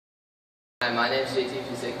Hi, my name is JT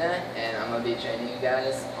Fusigna, and I'm going to be training you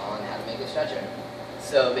guys on how to make a stretcher.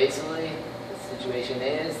 So basically, the situation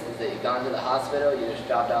is that you've gone to the hospital, you just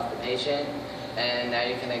dropped off the patient, and now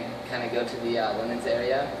you're going to kind of go to the women's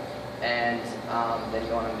area, and then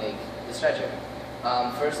you want to make the stretcher.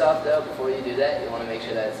 First off though, before you do that, you want to make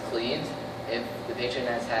sure that it's cleaned. If the patient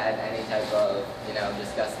has had any type of,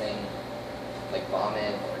 disgusting like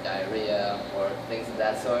vomit or diarrhea or things of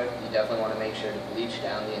that sort, you definitely want to make sure to bleach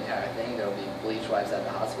down the entire thing. There will be bleach wipes at the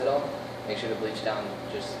hospital. Make sure to bleach down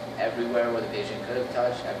just everywhere where the patient could have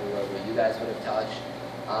touched, everywhere where you guys would have touched.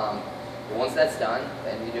 But once that's done,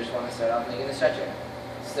 then you just want to start off making the stretcher.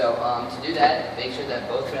 So to do that, make sure that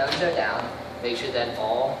both railings are down. Make sure that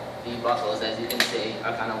all the buckles, as you can see,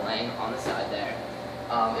 are kind of laying on the side there.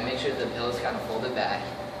 And make sure the pillow's kind of folded back.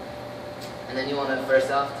 And then you want to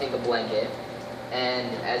first off take a blanket.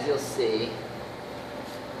 And as you'll see,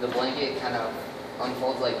 the blanket kind of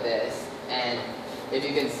unfolds like this. And if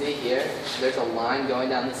you can see here, there's a line going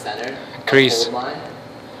down the center, crease. a fold line.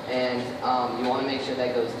 And you want to make sure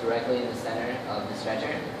that goes directly in the center of the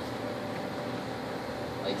stretcher,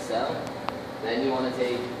 like so. Then you want to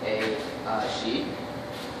take a sheet,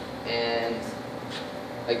 and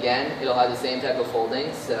again, it'll have the same type of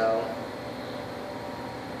folding, so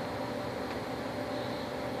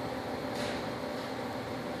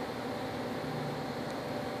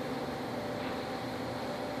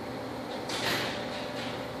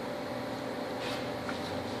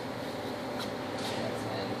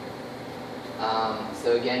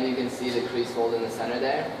so again, you can see the crease fold in the center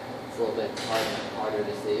there. It's a little bit harder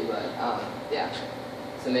to see, but yeah.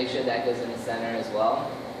 So make sure that goes in the center as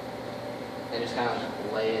well. And just kind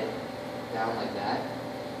of lay it down like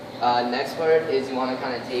that. Next part is you want to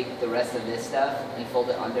kind of take the rest of this stuff and fold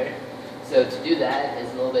it under. So to do that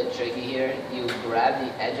is a little bit tricky here. You grab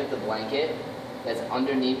the edge of the blanket that's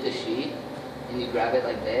underneath the sheet, and you grab it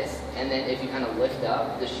like this, and then if you kind of lift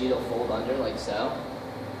up, the sheet will fold under like so.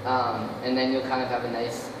 And then you'll kind of have a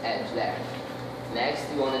nice edge there. Next,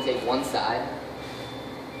 you want to take one side.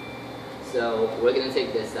 So we're going to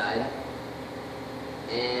take this side.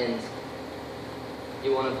 And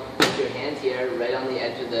you want to put your hand here right on the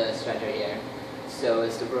edge of the stretcher here, so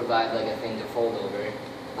as to provide like a thing to fold over.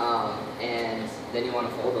 And then you want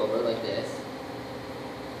to fold over like this.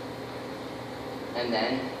 And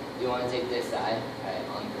then you want to take this side. Alright,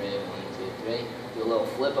 on 3, 1, 2, 3. Do a little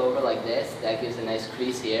flip over like this. That gives a nice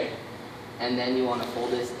crease here. And then you want to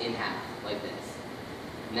fold this in half like this.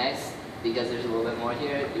 Next, because there's a little bit more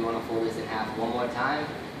here, you want to fold this in half one more time.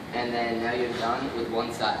 And then now you're done with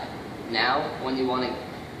one side. Now, when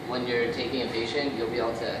you're taking a patient, you'll be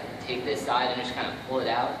able to take this side and just kind of pull it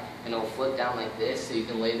out, and it'll flip down like this, so you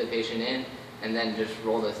can lay the patient in, and then just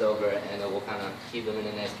roll this over, and it will kind of keep them in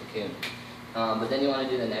a nice cocoon. But then you want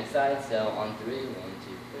to do the next side, so on 3, 1, 2,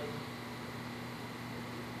 3.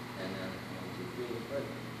 And then 1, 2, 3, flip.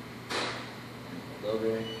 And fold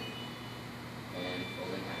over. And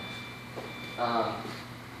fold in half.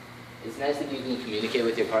 It's nice if you can communicate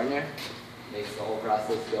with your partner. Makes the whole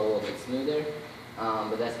process go a little bit smoother.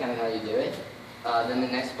 But that's kind of how you do it. Then the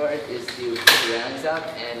next part is to put the railings up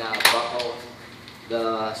and buckle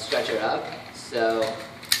the stretcher up. So,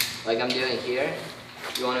 like I'm doing here,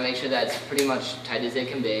 you want to make sure that's pretty much tight as it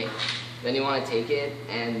can be. Then you want to take it,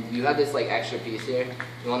 and you have this like extra piece here.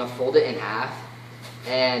 You want to fold it in half,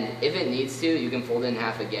 and if it needs to, you can fold it in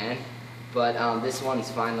half again. But this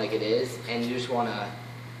one's fine like it is, and you just want to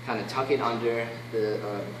kind of tuck it under the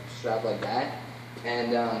strap like that.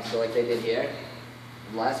 And so like they did here.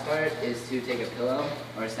 The last part is to take a pillow,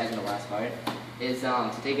 or second to last part, is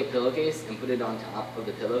to take a pillowcase and put it on top of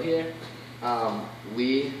the pillow here.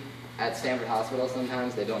 We, at Stanford Hospital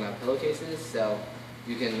sometimes, they don't have pillowcases, so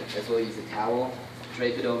you can as well use a towel,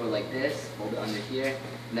 drape it over like this, fold it under here,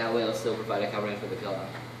 and that way it'll still provide a covering for the pillow.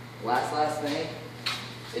 Last thing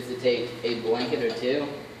is to take a blanket or two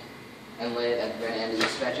and lay it at the very end of the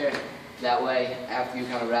stretcher. That way, after you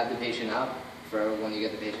kind of wrap the patient up, for when you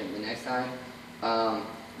get the patient the next time,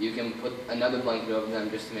 you can put another blanket over them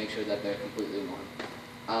just to make sure that they're completely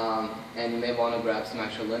warm. And you may want to grab some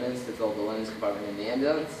extra linens to fill the linens compartment in the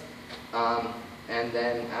ambulance. And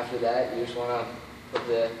then after that, you just want to put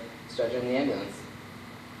the stretcher in the ambulance.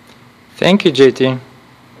 Thank you, JT.